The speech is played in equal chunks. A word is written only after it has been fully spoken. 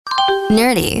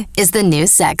Nerdy is the new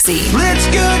sexy. It's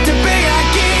good to be a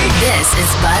geek. This is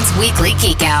Bud's Weekly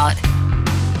Geek Out.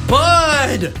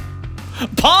 Bud!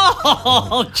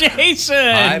 Paul! Jason!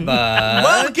 Hi,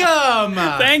 Bud. Welcome!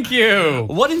 Thank you.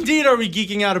 What indeed are we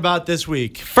geeking out about this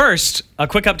week? First, a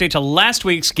quick update to last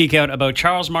week's Geek Out about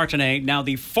Charles Martinet, now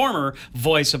the former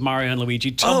voice of Mario and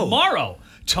Luigi.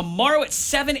 Tomorrow at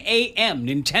 7 a.m.,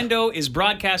 Nintendo is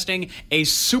broadcasting a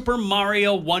Super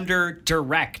Mario Wonder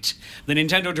Direct. The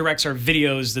Nintendo Directs are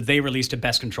videos that they release to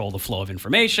best control the flow of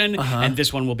information, and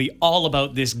this one will be all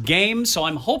about this game. So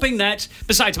I'm hoping that,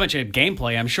 besides a bunch of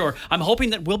gameplay, I'm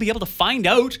hoping that we'll be able to find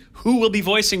out who will be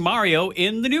voicing Mario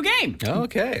in the new game.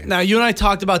 Okay. Now, you and I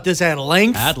talked about this at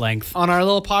length. On our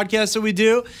little podcast that we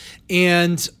do.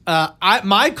 And I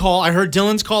heard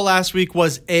Dylan's call last week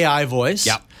was AI voice.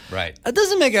 Yep. Right. That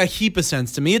doesn't make a heap of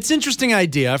sense to me. It's an interesting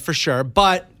idea for sure,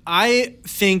 but I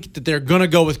think that they're going to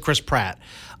go with Chris Pratt.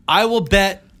 I will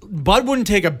bet, Bud wouldn't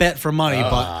take a bet for money,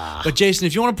 but Jason,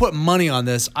 if you want to put money on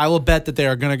this, I will bet that they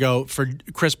are going to go for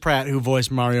Chris Pratt, who voiced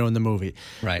Mario in the movie.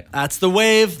 Right. That's the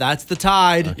wave. That's the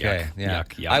tide. Okay. Yeah.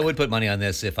 Yuck. I would put money on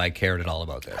this if I cared at all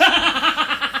about this.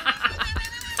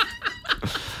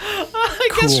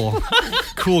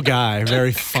 Cool guy.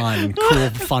 Very fun.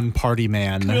 Fun party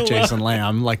man. Jason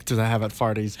Lamb. Like to have at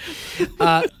parties.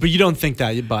 But you don't think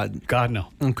that, Bud? God, no.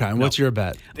 Okay. What's your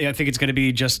bet? I think it's going to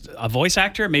be just a voice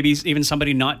actor, maybe even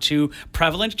somebody not too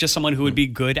prevalent, just someone who would be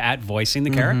good at voicing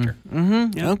the character.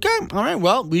 Yeah. Okay. All right.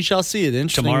 Well, we shall see it.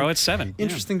 Interesting. Tomorrow at 7.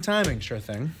 Interesting timing. Sure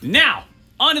thing. Now,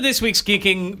 on to this week's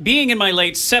geeking. Being in my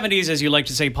late 70s, as you like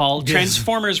to say, Paul,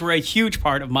 Transformers were a huge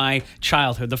part of my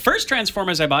childhood. The first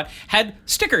Transformers I bought had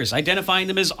stickers identifying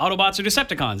them as Autobots or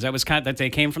Decepticons. That was that they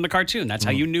came from the cartoon. That's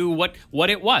how you knew what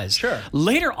it was. Sure.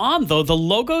 Later on, though, the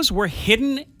logos were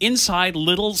hidden inside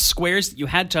little squares that you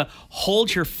had to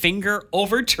hold your finger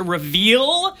over to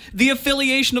reveal the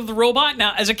affiliation of the robot.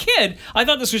 Now, as a kid, I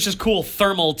thought this was just cool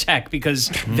thermal tech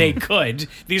because they could.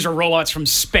 These are robots from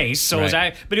space. So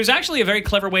Right. but it was actually a very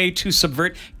clever way to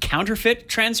subvert counterfeit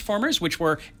Transformers, which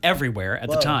were everywhere at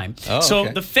the time. Oh, so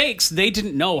okay. the fakes, they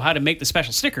didn't know how to make the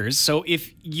special stickers. So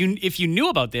if you knew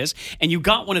about this and you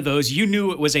got one of those, you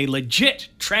knew it was a legit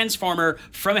Transformer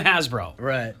from Hasbro.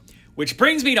 Right. Which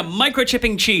brings me to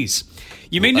microchipping cheese.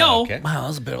 You may know okay. Wow, that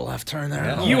was a bit of a left turn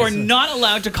there. you are not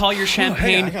allowed to call your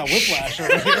champagne. I got whiplash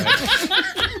over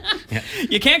here.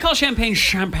 You can't call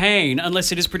champagne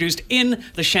unless it is produced in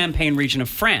the Champagne region of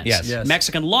France. Yes.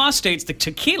 Mexican law states that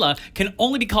tequila can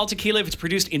only be called tequila if it's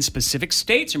produced in specific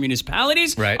states or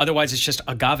municipalities. Right. Otherwise, it's just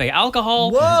agave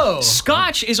alcohol. Whoa.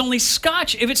 Scotch is only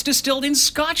Scotch if it's distilled in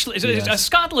Scotland.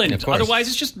 Of course. Otherwise,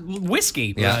 it's just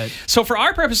whiskey. Yeah. Right. So for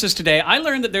our purposes today, I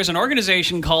learned that there's an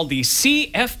organization called the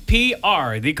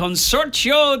CFPR, the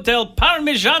Consorzio del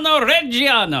Parmigiano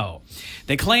Reggiano.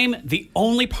 They claim the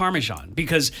only Parmesan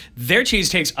because their cheese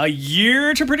takes a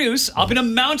year to produce up in a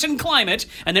mountain climate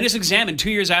and then is examined 2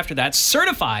 years after that,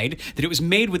 certified that it was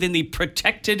made within the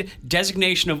Protected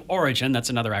Designation of Origin, that's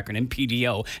another acronym,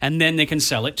 PDO, and then they can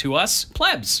sell it to us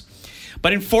plebs.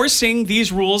 But enforcing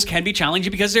these rules can be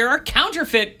challenging because there are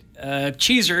counterfeit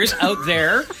cheesers out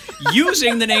there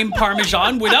using the name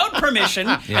Parmesan without permission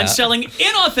and selling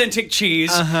inauthentic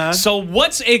cheese. So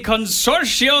what's a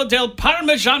Consorzio del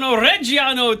Parmigiano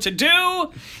Reggiano to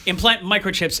do? Implant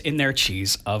microchips in their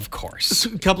cheese, of course.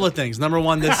 A couple of things. Number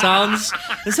one, this sounds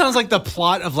like the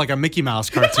plot of like a Mickey Mouse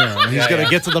cartoon. He's going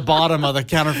to get to the bottom of the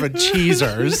counterfeit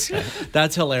cheesers.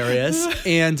 That's hilarious.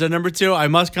 And number two, I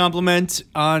must compliment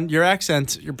on your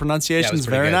accent. Your pronunciation is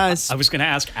very good. nice. I was going to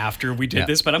ask after we did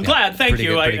this, but I'm glad. Thank Pretty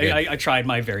you. good, pretty good. I tried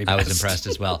my very best. I was impressed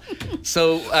as well.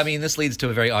 So, I mean, this leads to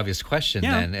a very obvious question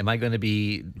then. Am I going to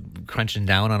be crunching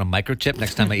down on a microchip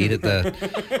next time I eat at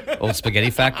the old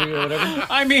spaghetti factory or whatever?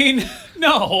 I mean,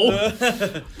 no,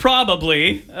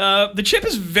 probably. The chip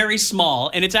is very small,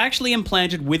 and it's actually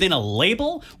implanted within a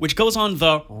label, which goes on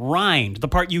the rind, the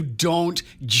part you don't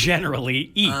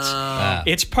generally eat.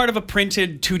 It's part of a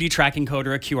printed 2D tracking code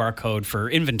or a QR code for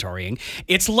inventorying.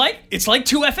 It's like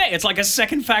 2FA. It's like a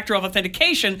second factor of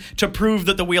authentication to prove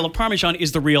that the Wheel of Parmesan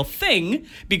is the real thing,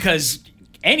 because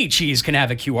any cheese can have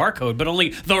a QR code, but only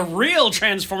the real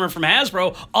Transformer from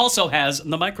Hasbro also has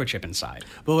the microchip inside.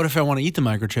 But what if I want to eat the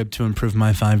microchip to improve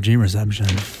my 5G reception?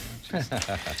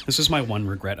 This is my one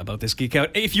regret about this Geek Out.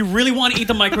 If you really want to eat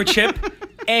the microchip,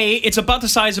 it's about the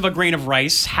size of a grain of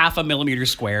rice, 0.5 millimeter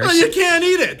squares. Oh, you can't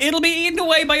eat it. It'll be eaten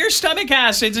away by your stomach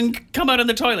acids and come out in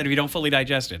the toilet if you don't fully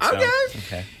digest it. So.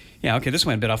 Okay. Yeah, okay, this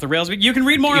went a bit off the rails, but you can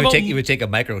read more about... You would take a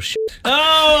micro shit.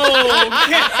 Oh,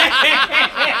 okay.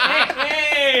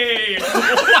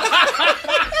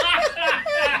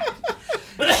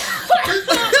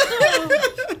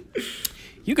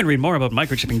 You can read more about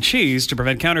microchipping cheese to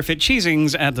prevent counterfeit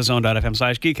cheesings at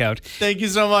thezone.fm/geekout. Thank you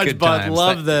so much, Good Bud. times.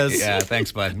 Love this. Yeah,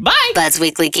 thanks, bud. Bye! Bud's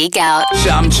Weekly Geek Out.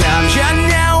 Sometimes you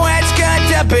know it's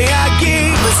good to be a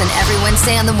geek. Listen every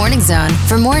Wednesday on The Morning Zone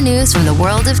for more news from the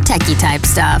world of techie type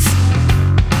stuff.